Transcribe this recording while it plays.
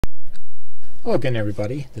Hello again,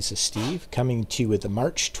 everybody. This is Steve coming to you with the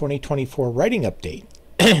March 2024 writing update.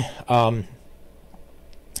 And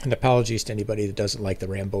apologies to anybody that doesn't like the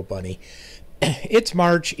Rambo Bunny. It's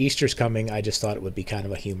March, Easter's coming. I just thought it would be kind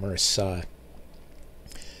of a humorous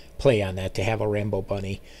play on that to have a Rambo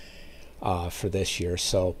Bunny for this year.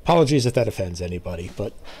 So apologies if that offends anybody,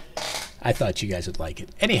 but I thought you guys would like it.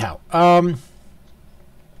 Anyhow,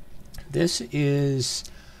 this is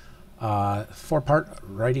four-part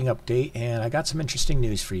writing update, and I got some interesting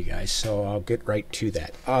news for you guys, so I'll get right to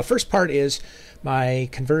that. First part is my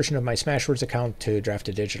conversion of my Smashwords account to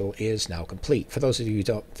Drafted Digital is now complete. For those of you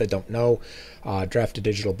that don't know, Drafted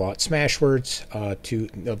Digital bought Smashwords.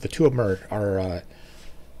 The two of them are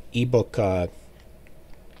ebook. The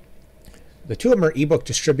two of them are ebook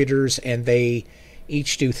distributors, and they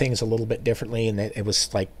each do things a little bit differently. And it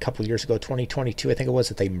was like a couple years ago, 2022, I think it was,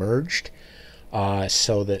 that they merged,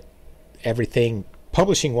 so that everything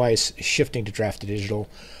publishing wise is shifting to Drafted Digital,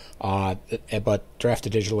 but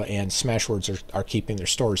Drafted Digital and Smashwords are keeping their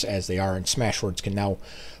stores as they are, and Smashwords can now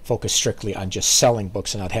focus strictly on just selling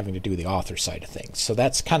books and not having to do the author side of things. So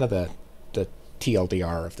that's kind of the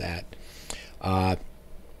TLDR of that. I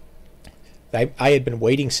had been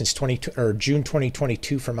waiting since June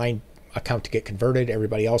 2022 for my account to get converted.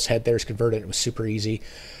 Everybody else had theirs converted. It was super easy.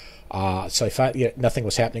 So nothing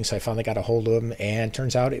was happening, so I finally got a hold of them, and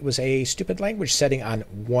turns out it was a stupid language setting on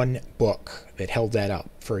one book that held that up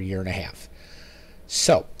for a year and a half.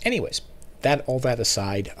 So, anyways, all that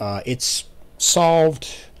aside, it's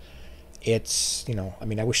solved. It's,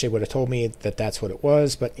 I wish they would have told me that that's what it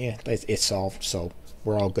was, but yeah, it's solved, so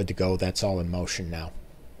we're all good to go. That's all in motion now.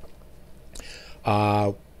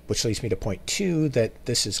 Which leads me to point two, that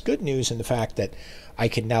this is good news in the fact that I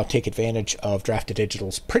can now take advantage of Drafted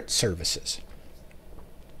Digital's print services.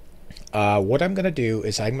 What I'm going to do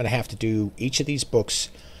is I'm going to have to do each of these books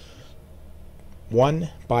one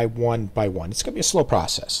by one by one. It's going to be a slow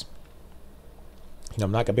process.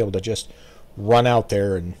 I'm not going to be able to just run out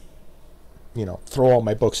there and, throw all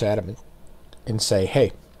my books at them and say,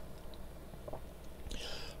 hey,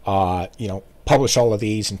 publish all of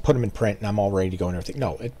these and put them in print and I'm all ready to go and everything.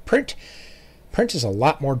 No, print is a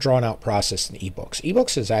lot more drawn out process than ebooks.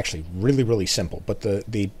 Ebooks is actually really, really simple, but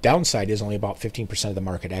the downside is only about 15% of the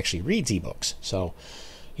market actually reads ebooks. So,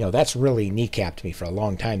 that's really kneecapped me for a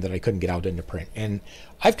long time that I couldn't get out into print. And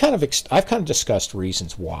I've kind of discussed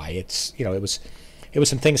reasons why. It's, it was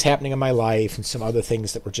some things happening in my life and some other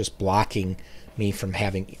things that were just blocking me from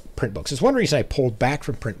having print books. It's one reason I pulled back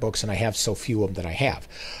from print books and I have so few of them that I have.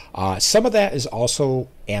 Some of that is also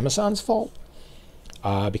Amazon's fault,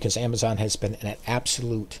 because Amazon has been an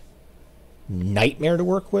absolute nightmare to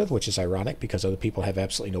work with, which is ironic because other people have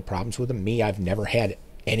absolutely no problems with them. Me, I've never had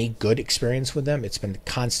any good experience with them. It's been a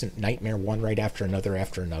constant nightmare, one right after another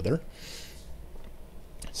after another.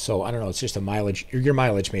 So I don't know, it's just a mileage. Your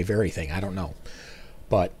mileage may vary thing, I don't know.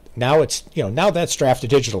 But now it's, now that's Drafted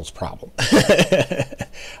Digital's problem.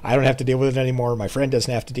 I don't have to deal with it anymore. My friend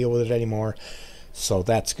doesn't have to deal with it anymore. So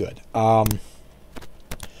that's good. Now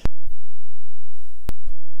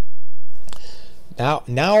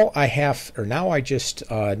I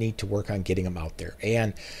just need to work on getting them out there.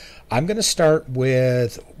 And I'm going to start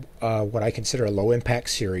with what I consider a low impact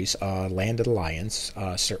series, Land of the Lions.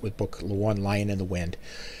 Start with book 1, Lion in the Wind.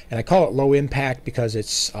 And I call it low impact because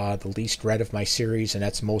it's the least read of my series, and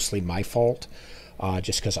that's mostly my fault,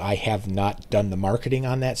 just because I have not done the marketing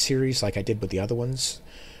on that series like I did with the other ones.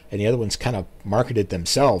 And the other ones kind of marketed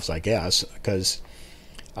themselves, I guess, because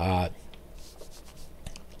Land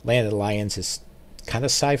of the Lions is kind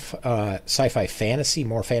of sci-fi fantasy,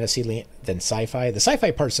 more fantasy than sci-fi. The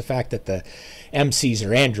sci-fi part's the fact that the MCs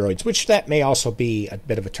are androids, which that may also be a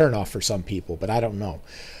bit of a turnoff for some people, but I don't know.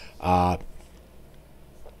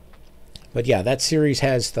 But yeah, that series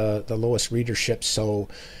has the lowest readership, so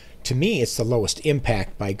to me it's the lowest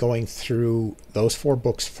impact by going through those 4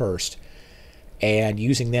 books first and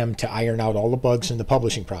using them to iron out all the bugs in the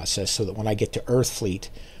publishing process, so that when I get to Earthfleet,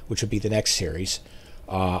 which would be the next series,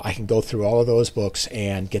 I can go through all of those books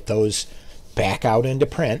and get those back out into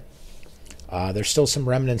print. There's still some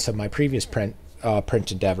remnants of my previous print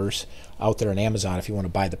endeavors out there on Amazon if you want to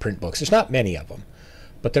buy the print books. There's not many of them,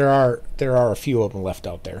 but there are a few of them left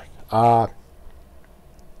out there. But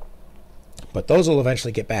those will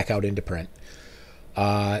eventually get back out into print.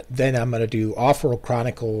 Then I'm going to do Off-World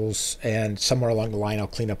Chronicles, and somewhere along the line I'll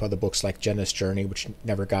clean up other books like Jenna's Journey, which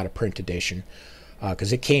never got a print edition,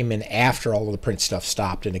 because it came in after all of the print stuff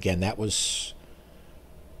stopped. And again, that was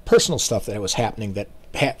personal stuff that was happening that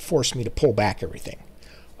forced me to pull back everything.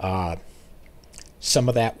 Some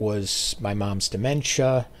of that was my mom's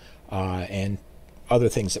dementia, and other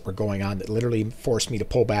things that were going on that literally forced me to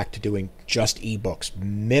pull back to doing just ebooks,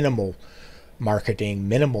 minimal marketing,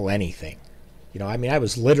 minimal anything. I mean, I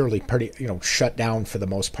was literally pretty, shut down for the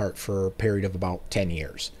most part for a period of about 10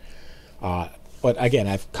 years. But again,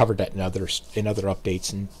 I've covered that in other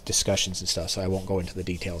updates and discussions and stuff, so I won't go into the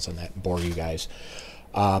details on that and bore you guys.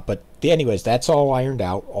 But anyways, that's all ironed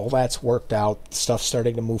out. All that's worked out. Stuff's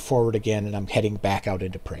starting to move forward again, and I'm heading back out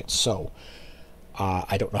into print. So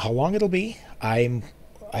I don't know how long it'll be. I'm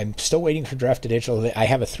still waiting for Draft to Digital. I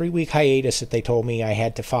have a 3-week hiatus that they told me I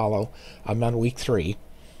had to follow. I'm on week 3.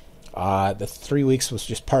 The 3 weeks was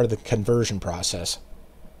just part of the conversion process.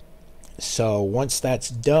 So once that's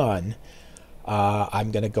done,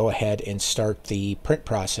 I'm going to go ahead and start the print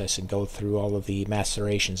process and go through all of the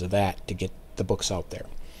macerations of that to get the books out there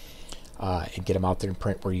and get them out there in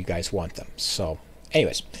print where you guys want them. So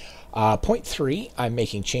anyways, point 3, I'm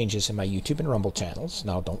making changes in my YouTube and Rumble channels.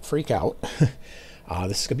 Now don't freak out.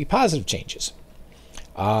 This is going to be positive changes.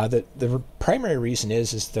 The primary reason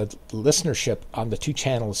is the listenership on the 2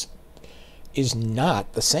 channels is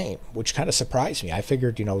not the same, which kind of surprised me. I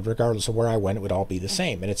figured, regardless of where I went, it would all be the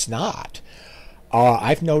same, and it's not.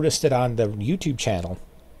 I've noticed that on the YouTube channel,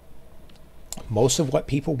 most of what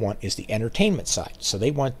people want is the entertainment side. So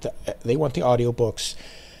they want the audiobooks,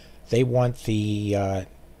 they want the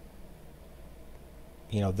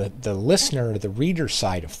the listener, the reader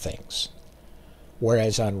side of things.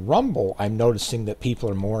 Whereas on Rumble, I'm noticing that people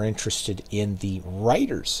are more interested in the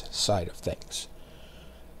writer's side of things.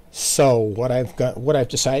 So what I've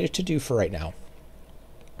decided to do for right now,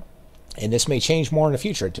 and this may change more in the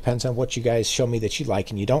future. It depends on what you guys show me that you like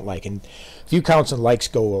and you don't like, and view counts and likes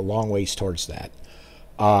go a long ways towards that.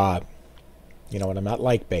 And I'm not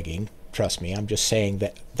like begging. Trust me. I'm just saying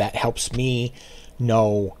that helps me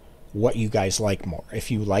know what you guys like more.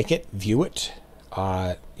 If you like it, view it.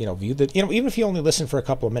 View the, even if you only listen for a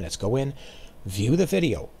couple of minutes, go in, view the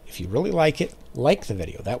video. If you really like it, like the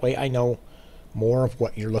video. That way I know more of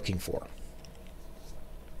what you're looking for.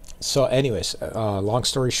 So anyways, long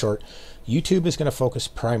story short, YouTube is going to focus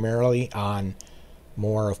primarily on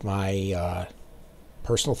more of my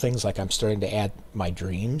personal things. Like I'm starting to add my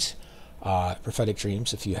dreams, prophetic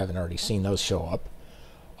dreams, if you haven't already seen those show up.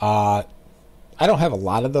 I don't have a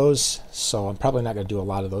lot of those, so I'm probably not going to do a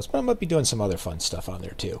lot of those, but I'm going to be doing some other fun stuff on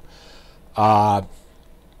there too.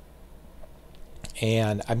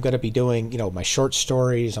 And I'm going to be doing, my short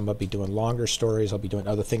stories. I'm going to be doing longer stories. I'll be doing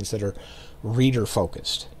other things that are reader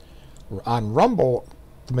focused. On Rumble,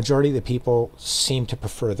 the majority of the people seem to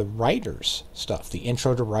prefer the writer's stuff, the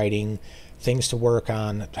intro to writing, things to work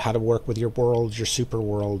on, how to work with your worlds, your super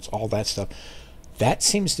worlds, all that stuff. That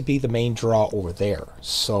seems to be the main draw over there.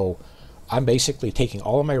 So I'm basically taking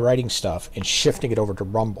all of my writing stuff and shifting it over to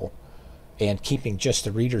Rumble and keeping just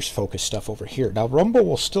the reader's focused stuff over here. Now, Rumble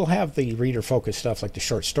will still have the reader focused stuff like the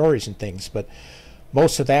short stories and things, but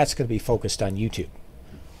most of that's going to be focused on YouTube.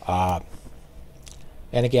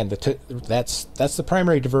 And again, that's the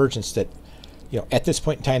primary divergence that, at this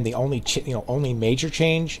point in time, the only major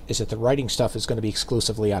change is that the writing stuff is going to be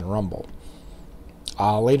exclusively on Rumble.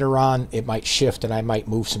 Later on, it might shift, and I might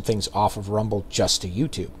move some things off of Rumble just to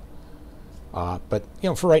YouTube. But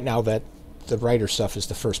for right now, that the writer stuff is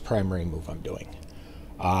the first primary move I'm doing.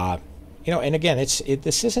 And again, this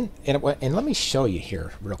isn't, and let me show you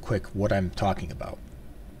here real quick what I'm talking about.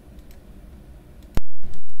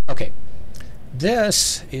 Okay,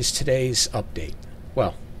 this is today's update.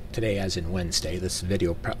 Well, today as in Wednesday. This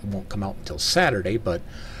video probably won't come out until Saturday, but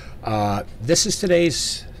this is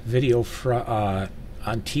today's video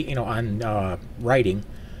on writing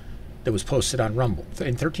that was posted on Rumble.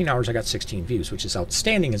 In 13 hours, I got 16 views, which is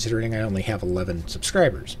outstanding considering I only have 11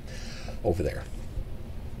 subscribers over there.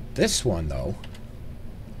 This one, though,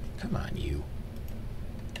 come on, you.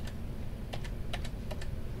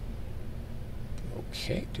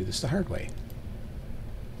 Okay, do this the hard way.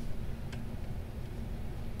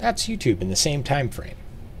 That's YouTube in the same time frame.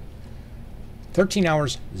 13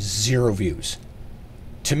 hours, 0 views.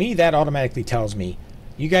 To me, that automatically tells me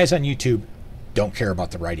you guys on YouTube don't care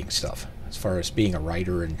about the writing stuff as far as being a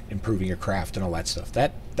writer and improving your craft and all that stuff.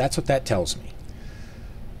 That's what that tells me.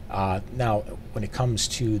 Now, when it comes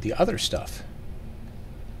to the other stuff,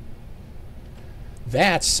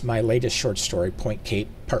 that's my latest short story, Point Cape,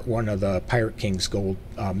 part 1 of the Pirate Kings Gold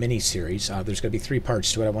mini-series. There's going to be 3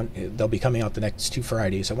 parts to it. They'll be coming out the next 2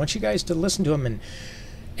 Fridays. I want you guys to listen to them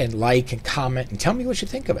and like and comment and tell me what you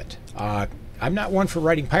think of it. I'm not one for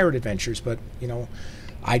writing pirate adventures, but,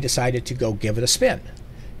 I decided to go give it a spin.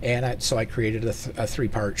 And so I created a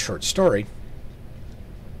 3-part short story.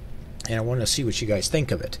 And I want to see what you guys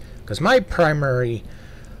think of it. Because my primary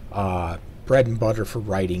bread and butter for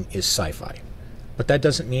writing is sci-fi. But that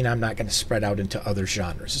doesn't mean I'm not going to spread out into other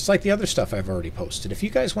genres. It's like the other stuff I've already posted. If you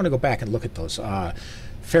guys want to go back and look at those,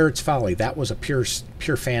 Ferret's Folly, that was a pure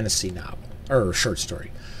fantasy novel, or short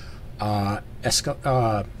story.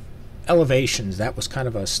 Elevations, that was kind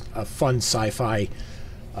of a fun sci-fi,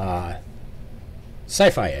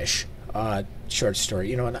 sci-fi-ish short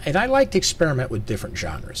story. And I like to experiment with different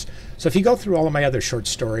genres. So if you go through all of my other short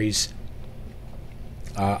stories,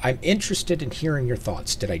 I'm interested in hearing your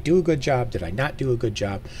thoughts. Did I do a good job? Did I not do a good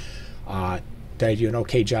job? Did I do an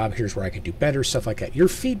okay job? Here's where I could do better, stuff like that. Your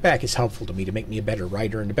feedback is helpful to me to make me a better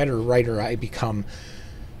writer, and the better writer I become,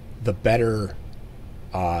 the better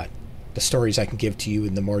the stories I can give to you,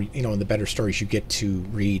 and the more, and the better stories you get to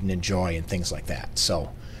read and enjoy and things like that.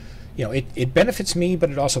 So, it benefits me, but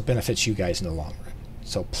it also benefits you guys in the long run.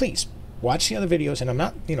 So please watch the other videos, and I'm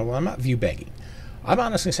not view begging. I'm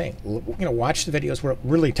honestly saying, watch the videos. Where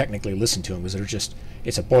really technically listen to them, because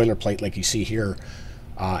it's a boilerplate like you see here,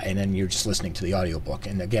 and then you're just listening to the audiobook.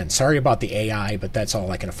 And again, sorry about the AI, but that's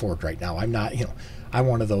all I can afford right now. I'm not, I'm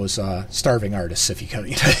one of those starving artists, if you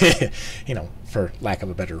can, for lack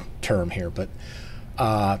of a better term here. But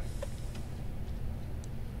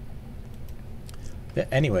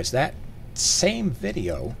anyways, that same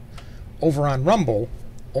video over on Rumble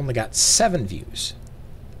only got 7 views.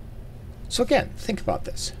 So again, think about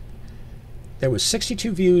this. There was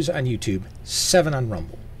 62 views on YouTube, 7 on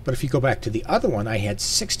Rumble. But if you go back to the other one, I had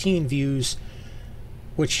 16 views,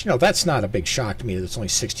 which, that's not a big shock to me that it's only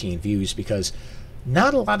 16 views, because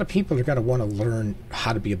not a lot of people are going to want to learn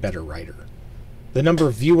how to be a better writer. The number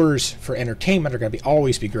of viewers for entertainment are going to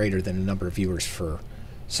always be greater than the number of viewers for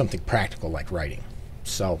something practical like writing.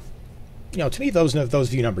 So, to me, those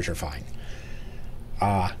view numbers are fine.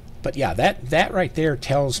 But yeah, that right there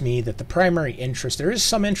tells me that the primary interest, there is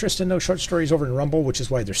some interest in those short stories over in Rumble, which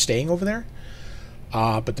is why they're staying over there.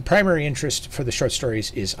 But the primary interest for the short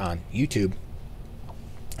stories is on YouTube,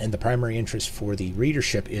 and the primary interest for the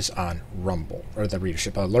readership is on Rumble, or the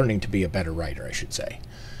readership, learning to be a better writer, I should say.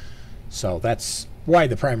 So that's why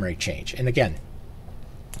the primary change. And again,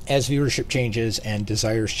 as viewership changes and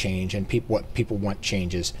desires change and what people want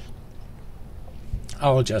changes,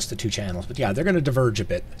 I'll adjust the 2 channels. But yeah, they're going to diverge a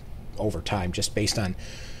bit over time, just based on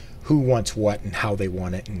who wants what and how they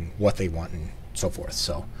want it and what they want and so forth.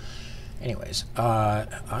 So anyways,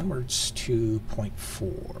 onwards to point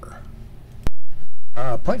 4.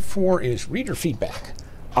 Point 4 is reader feedback.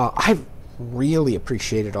 I've really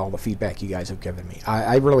appreciated all the feedback you guys have given me.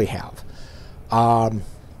 I really have.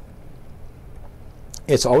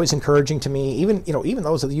 It's always encouraging to me. Even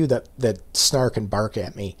those of you that snark and bark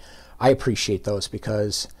at me, I appreciate those,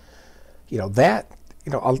 because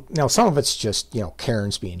some of it's just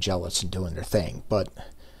Karens being jealous and doing their thing, but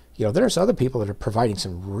there's other people that are providing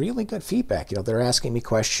some really good feedback. They're asking me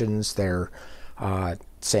questions. They're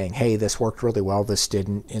saying, hey, this worked really well, this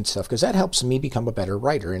didn't, and stuff, because that helps me become a better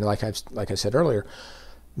writer. And like I said earlier,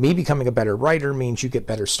 me becoming a better writer means you get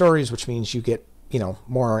better stories, which means you get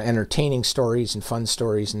more entertaining stories and fun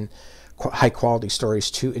stories and high quality stories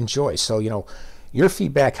to enjoy. So your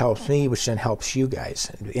feedback helps me, which then helps you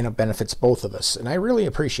guys, and benefits both of us, and I really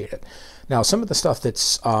appreciate it. Now, some of the stuff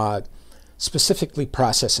that's specifically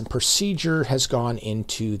process and procedure has gone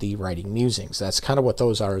into the writing musings. That's kind of what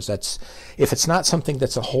those are. If it's not something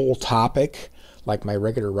that's a whole topic, like my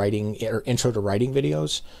regular writing or intro to writing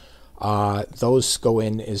videos, those go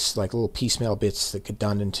in as like little piecemeal bits that get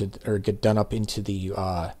done up into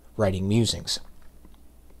the writing musings.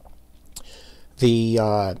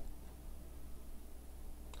 The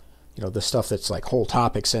the stuff that's like whole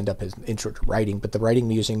topics end up as intro to writing, but the writing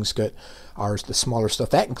musings are the smaller stuff.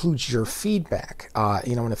 That includes your feedback.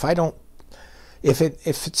 And if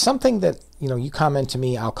it's something that, you comment to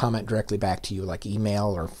me, I'll comment directly back to you, like email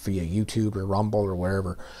or via YouTube or Rumble or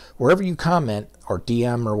wherever you comment or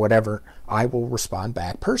DM or whatever, I will respond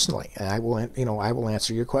back personally, and I will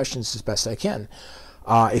answer your questions as best I can.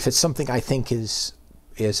 If it's something I think is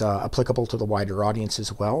applicable to the wider audience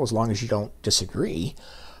as well, as long as you don't disagree,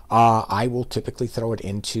 I will typically throw it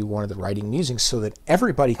into one of the writing musings so that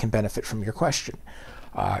everybody can benefit from your question.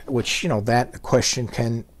 Which, that question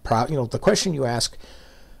can, the question you ask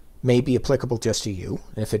may be applicable just to you.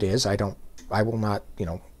 And if it is, I will not,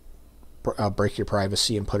 break your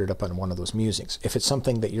privacy and put it up on one of those musings. If it's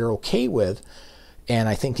something that you're okay with, and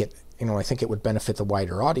I think it would benefit the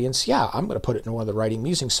wider audience, yeah, I'm going to put it in one of the writing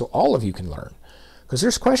musings so all of you can learn. Because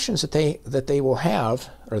there's questions that they will have,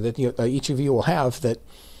 or that each of you will have, that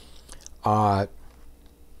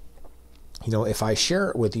if I share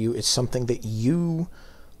it with you, it's something that you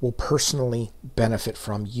will personally benefit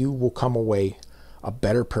from. You will come away a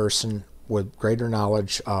better person with greater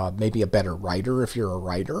knowledge, maybe a better writer if you're a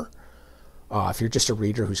writer. If you're just a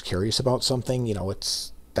reader who's curious about something,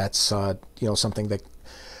 that's something that,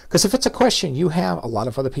 because if it's a question you have, a lot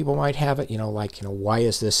of other people might have it. Why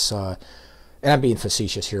is this? And I'm being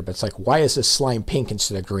facetious here, but it's like, why is this slime pink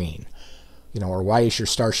instead of green? Or why is your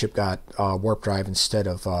starship got warp drive instead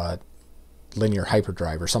of linear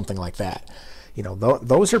hyperdrive or something like that?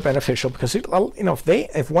 Those are beneficial because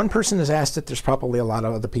if one person has asked it, there's probably a lot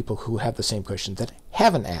of other people who have the same question that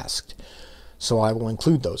haven't asked. So I will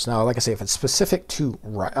include those. Now, like I say, if it's specific to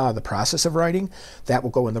the process of writing, that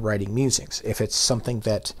will go in the writing musings. If it's something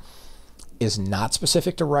that is not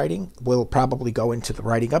specific to writing, will probably go into the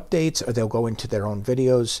writing updates, or they'll go into their own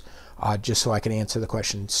videos, just so I can answer the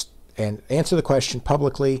questions and answer the question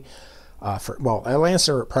publicly. I'll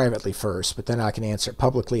answer it privately first, but then I can answer it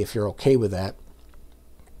publicly if you're okay with that.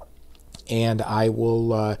 And I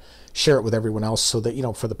will share it with everyone else so that,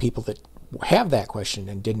 for the people that have that question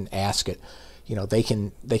and didn't ask it, they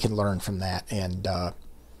can learn from that, and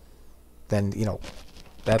then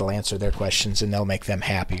that'll answer their questions and they'll make them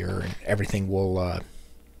happier, and everything will or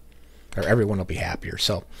everyone will be happier.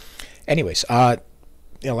 So anyways,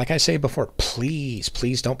 like I say before, please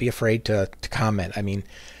don't be afraid to comment. I mean,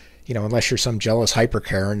 unless you're some jealous hyper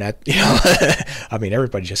Karen that I mean,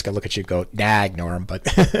 everybody just gonna look at you and go, nah, ignore them. But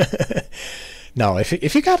no,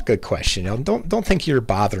 if you got a good question, don't think you're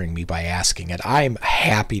bothering me by asking it. I'm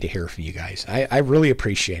happy to hear from you guys. I really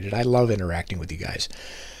appreciate it. I love interacting with you guys.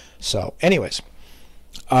 So anyways,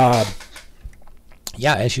 yeah,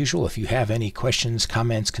 as usual, if you have any questions,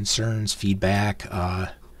 comments, concerns, feedback,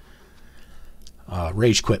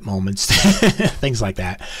 rage quit moments, things like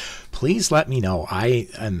that, please let me know. I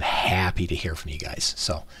am happy to hear from you guys.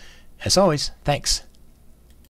 So as always, thanks.